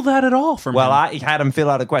 couldn't feel that at all from Well, him. I had him fill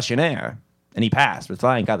out a questionnaire, and he passed with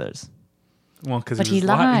flying colors. Well, because But he was he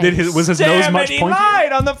lying. lies. Was his nose Damn much it, he pointier?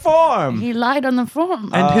 lied on the form. He lied on the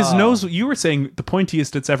form. And his nose, you were saying the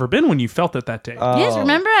pointiest it's ever been when you felt it that day. Yes,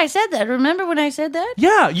 remember I said that. Remember when I said that?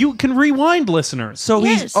 Yeah, you can rewind, listeners. So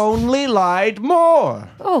Yes. he's only lied more.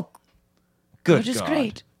 Oh, Good which is God.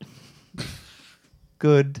 great.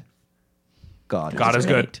 Good God. God is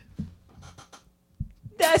good.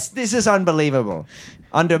 This is unbelievable.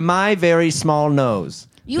 Under my very small nose,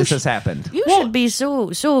 You this sh- has happened. You should be so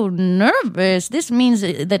nervous. This means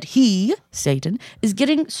that he, Satan, is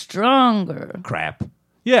getting stronger. Crap.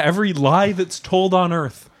 Yeah, every lie that's told on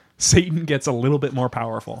earth, Satan gets a little bit more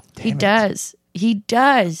powerful. He does. He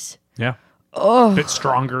does. Yeah. Oh. A bit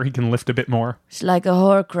stronger. He can lift a bit more. It's like a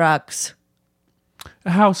Horcrux.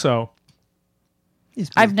 How so?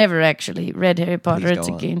 I've never actually read Harry Potter. Please It's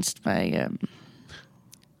go on. against my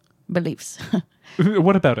beliefs.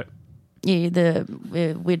 What about it? Yeah,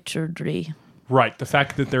 the witchery. Right. The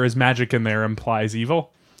fact that there is magic in there implies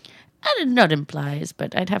evil. Not implies,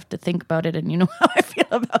 but I'd have to think about it, and you know how I feel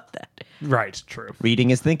about that. Right. True. Reading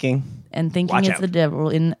is thinking. And thinking Watch it's out. the devil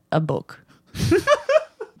in a book.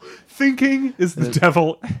 Thinking is the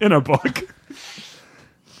devil in a book.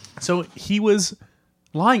 So he was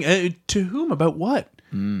lying to whom about what?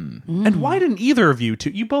 And why didn't either of you?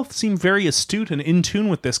 You both seem very astute and in tune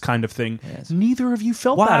with this kind of thing. Neither of you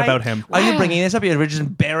felt that about him. Are you bringing this up? You're just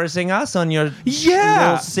embarrassing us on your Yeah.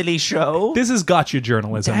 little silly show? This is gotcha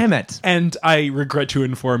journalism. Damn it. And I regret to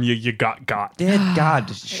inform you, you got. Dear God,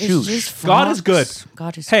 It's shoot. just God is good. Fox.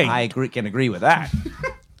 God is Hey, I can agree with that.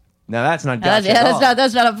 No, that's not Yeah, gotcha at all.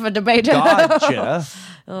 that's not up for debate. Gotcha.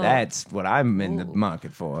 That's what I'm in the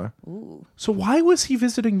market for. so why was he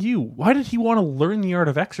visiting you? Why did he want to learn the art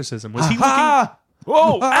of exorcism? Was he looking... Ah!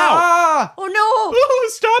 Whoa, ow! Ah! Oh no! Oh,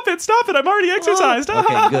 stop it. I'm already exercised.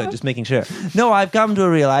 Okay, good. Just making sure. No, I've come to a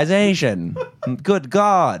realization. Good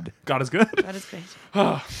God. God is good. That is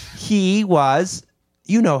great. He was,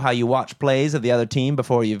 you know how you watch plays of the other team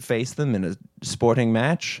before you face them in a sporting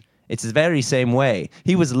match? It's the very same way.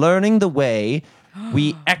 He was learning the way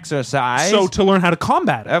we exercise. So to learn how to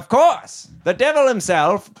combat it. Of course. The devil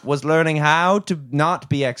himself was learning how to not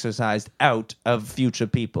be exercised out of future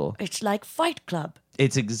people. It's like Fight Club.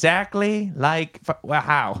 It's exactly like, well,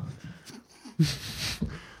 how?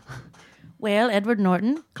 Well, Edward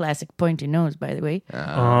Norton, classic pointy nose, by the way.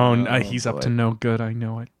 Oh, no, he's up to no good. I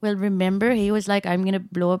know it. Well, remember, he was like, I'm going to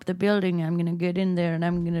blow up the building. I'm going to get in there and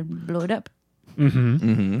I'm going to blow it up.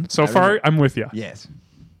 So far, I'm with you. Yes.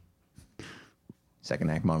 Second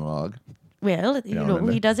act monologue. Well, you know,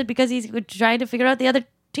 remember. he does it because he's trying to figure out the other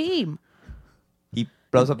team. He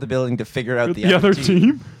blows up the building to figure out The other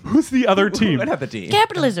team? Who's the other team? What happened to you?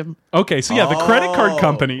 Capitalism. Okay, so yeah, the credit card Oh,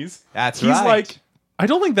 companies. that's he's right. like, I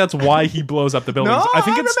don't think that's why he blows up the buildings. No, I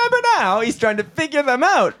think it's remember now. He's trying to figure them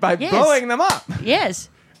out by Yes. blowing them up. Yes.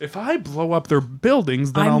 if I blow up their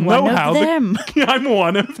buildings, then I'm I'll one know of how. them. I'm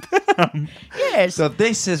one of them. Yes. So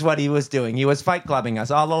this is what he was doing. He was fight clubbing us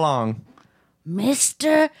all along.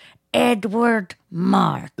 Mr. Edward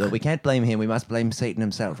Mark. Though we can't blame him. We must blame Satan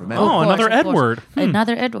himself. Remember? Oh, Of course, another of course. Edward.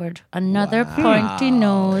 Another Edward. Another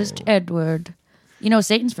pointy-nosed Edward. You know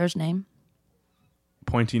Satan's first name?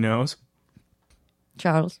 Pointy nose.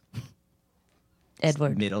 Charles.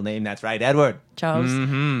 Edward. Middle name. That's right, Edward. Charles.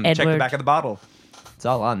 Edward. Check the back of the bottle. It's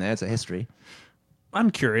all on there. It's a history. I'm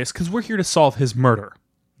curious because we're here to solve his murder.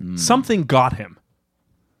 Something got him.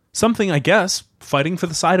 Something, I guess, fighting for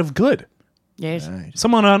the side of good. Yes. Right.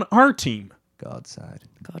 Someone on our team. God's side.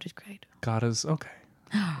 God is great. God is okay.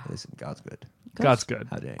 Listen, God's good. God's good.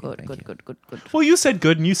 How dare you? Good, Thank good, you. good, good, good. Well, you said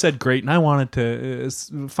good and you said great, and I wanted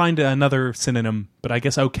to find another synonym, but I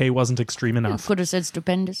guess okay wasn't extreme enough. Could have said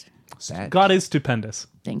stupendous. Sad. God is stupendous.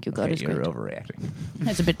 Thank you. God Okay, is you're great. overreacting.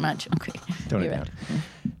 That's a bit much. Okay. Tone it You're down.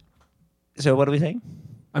 right. So what are we saying?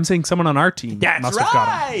 I'm saying someone on our team must have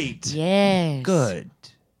got him. Yes. Good.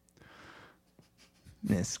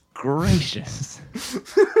 Goodness gracious.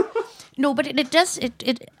 No, but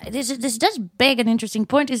this does beg an interesting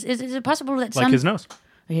point. Is it possible that Like his nose.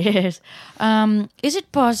 Yes. Is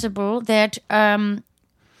it possible that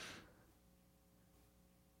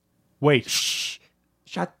Wait.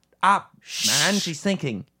 Shut up, man. She's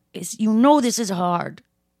thinking. this is hard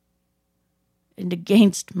and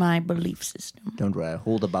against my belief system? Don't worry.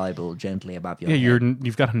 Hold the Bible gently above your Yeah, head.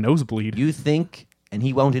 you've got a nosebleed. You think, and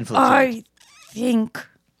he won't infiltrate. I think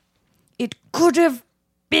it could have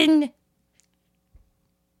been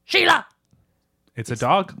Sheila. It's a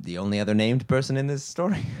dog. The only other named person in this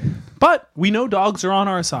story. But we know dogs are on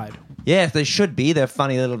our side. Yeah, they should be. They're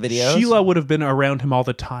funny little videos. Sheila would have been around him all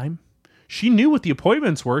the time. She knew what the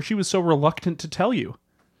appointments were. She was so reluctant to tell you.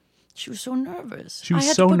 She was so nervous. She was I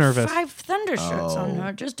had so to put nervous. 5 thunder shirts on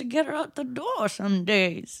her just to get her out the door some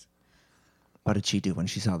days. What did she do when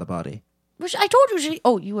she saw the body? Which I told you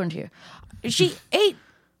oh, you weren't here. She ate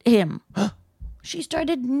him. She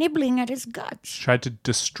started nibbling at his guts. Tried to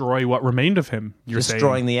destroy what remained of him. You're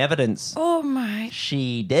Destroying saying. the evidence. Oh my.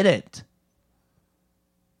 She did it.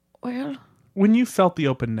 Well, When you felt the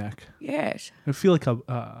open neck, yes. I feel like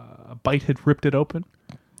a bite had ripped it open.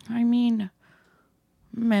 I mean,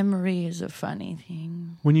 memory is a funny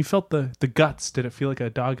thing. When you felt the guts, did it feel like a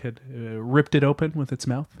dog had ripped it open with its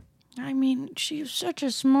mouth? I mean, she's such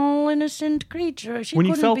a small, innocent creature. She When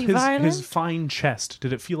you couldn't felt be his violent. fine chest,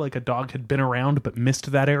 did it feel like a dog had been around but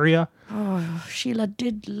missed that area? Oh, Sheila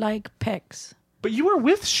did like pecks. But you were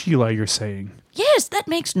with Sheila, you're saying. Yes, that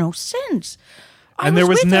makes no sense. And there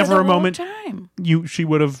was with her never the a whole moment- time. She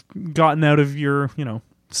would have gotten out of your,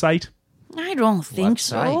 sight. I don't think What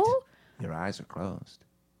so. sight? Your eyes are closed.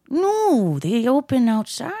 No, they open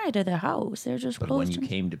outside of the house. They're just But closed. when you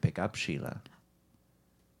came to pick up Sheila,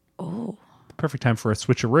 Oh Perfect time for a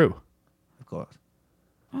switcheroo. of course.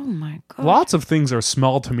 my God. Lots of things are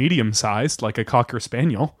small to medium sized, like a Cocker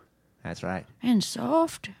Spaniel. That's right. And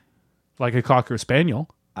soft. Like a Cocker Spaniel.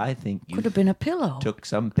 I think you Could have been a pillow. took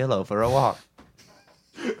some pillow for a walk.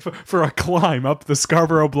 For a climb up the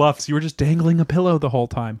Scarborough Bluffs, you were just dangling a pillow the whole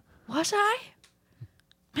time. Was I?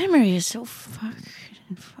 Memory is so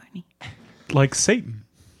fucking funny. Like Satan.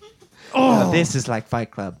 Now, this is like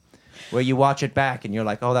Fight Club, where you watch it back and you're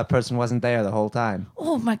like, oh, that person wasn't there the whole time.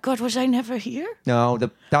 Oh my God, was I never here? No,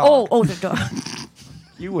 the dog. Oh, the dog.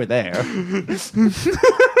 You were there.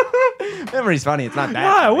 Memory's funny. It's not that.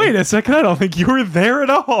 Ah, funny. wait a second. I don't think you were there at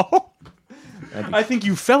all. I think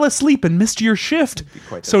you fell asleep and missed your shift.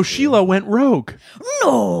 quite So okay. Sheila went rogue.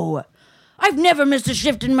 No, I've never missed a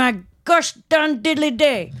shift in my gosh darn diddly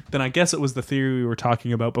day. Then I guess it was the theory we were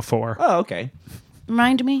talking about before. Oh, okay.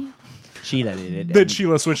 Remind me? Sheila did it. That and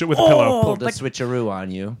Sheila switched it with a pillow. pulled a but- switcheroo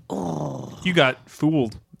on you. You got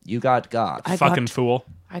fooled. You got got. I Fucking got- fool.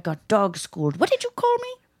 I got dog schooled. What did you call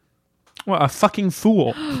me? Well, a fucking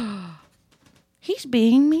fool. He's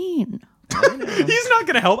being mean. He's not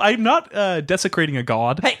going to help. I'm not desecrating a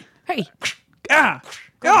god. Hey, Hey, Ah!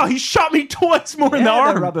 Oh, he shot me twice more in the yeah,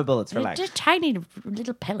 arm. the rubber bullets. they're Relax. just tiny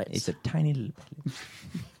little pellets. It's a tiny little.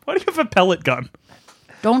 Why do you have a pellet gun?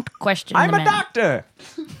 Don't question I'm the a man. doctor.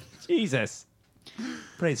 Jesus.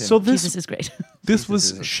 Praise him. So this Jesus is great. this Jesus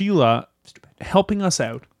was is a- Sheila helping us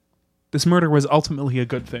out. This murder was ultimately a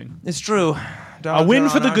good thing. it's true. A Dogs win are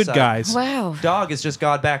for on the our good side. guys. Wow. Dog is just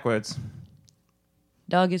God backwards.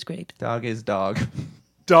 Dog is great. Dog is dog.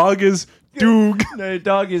 Dog is Doog. No,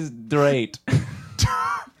 dog is Drake.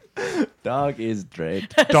 Dog is Drake.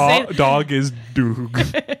 Dog is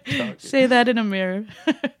Doog. Say that in a mirror.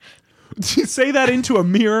 Say that into a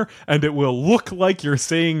mirror and it will look like you're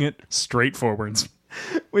saying it straight forwards.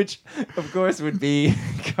 Which, of course, would be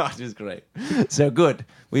God is great. So good.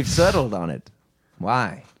 We've settled on it.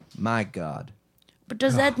 Why? My God. But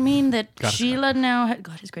does that mean that God is Sheila now...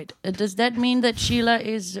 God is great. Does that mean that Sheila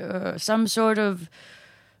is some sort of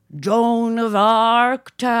Joan of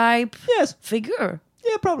Arc type Yes. figure?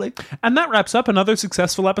 Yeah, probably. And that wraps up another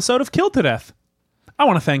successful episode of Killed to Death. I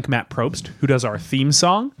want to thank Matt Probst, who does our theme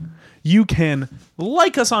song. You can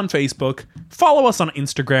like us on Facebook, follow us on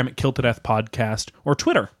Instagram at Killed to Death Podcast, or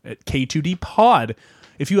Twitter at K2D Pod.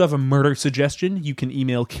 If you have a murder suggestion, you can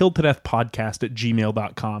email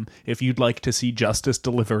killedtodeathpodcast@gmail.com if you'd like to see justice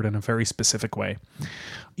delivered in a very specific way.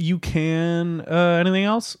 You can... anything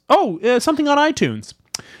else? Something on iTunes.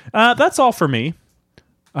 That's all for me.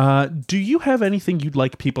 Do you have anything you'd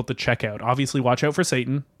like people to check out? Obviously, watch out for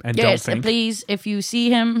Satan and don't Yes, think. please, if you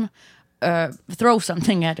see him, throw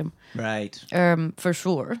something at him. Right. For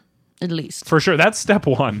sure, at least. For sure, that's step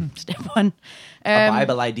one. Step one. A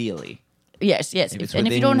Bible, ideally. Yes. it's And if you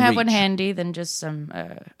within don't have one reach. handy, then just some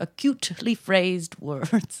acutely phrased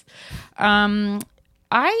words. I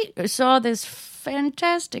saw this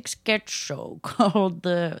fantastic sketch show called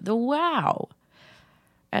The Wow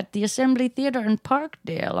at the Assembly Theatre in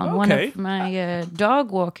Parkdale on one of my dog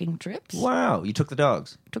walking trips. Wow, you took the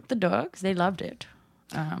dogs. Took the dogs. They loved it.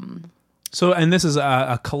 So, and this is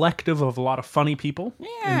a collective of a lot of funny people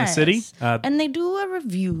in the city. Yes. And they do a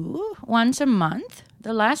review once a month,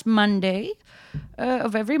 the last Monday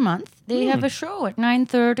of every month. They have a show at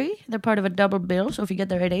 9:30. They're part of a double bill, so if you get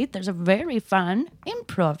there at 8, there's a very fun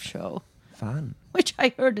improv show. Fun. Which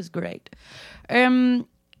I heard is great. And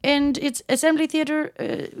it's Assembly Theatre,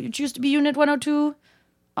 it used to be Unit 102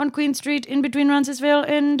 on Queen Street in between Roncesvalles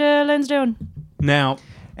and Lansdowne. Now...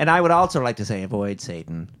 And I would also like to say avoid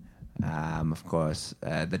Satan. Of course,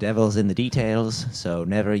 the devil's in the details, so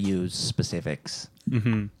never use specifics.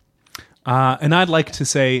 Mm-hmm. And I'd like to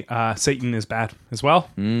say Satan is bad as well.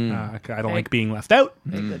 I don't like being left out.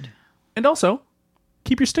 Very good. And also,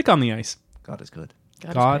 keep your stick on the ice. God is good.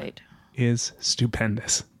 God is great. Is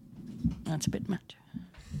stupendous. That's a bit much.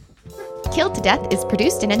 Killed to Death is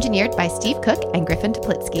produced and engineered by Steve Cook and Griffin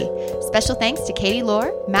Toplitsky. Special thanks to Katie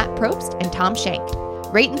Lohr, Matt Probst, and Tom Shank.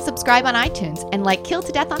 Rate and subscribe on iTunes and like Killed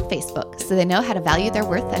to Death on Facebook so they know how to value their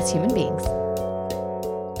worth as human beings.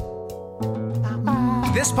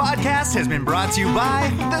 This podcast has been brought to you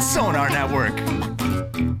by the Sonar Network.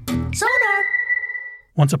 Sonar!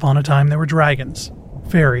 Once upon a time, there were dragons,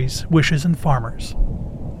 fairies, wishes, and farmers.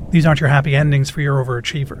 These aren't your happy endings for your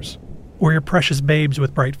overachievers, or your precious babes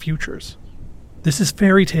with bright futures. This is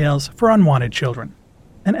Fairy Tales for Unwanted Children,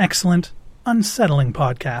 an excellent, unsettling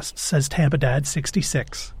podcast, says Tampa Dad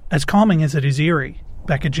 66. As calming as it is eerie,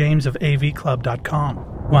 Becca James of avclub.com.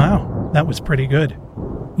 Wow, that was pretty good.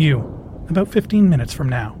 You, about 15 minutes from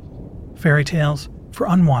now. Fairy Tales for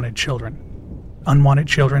Unwanted Children.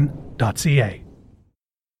 unwantedchildren.ca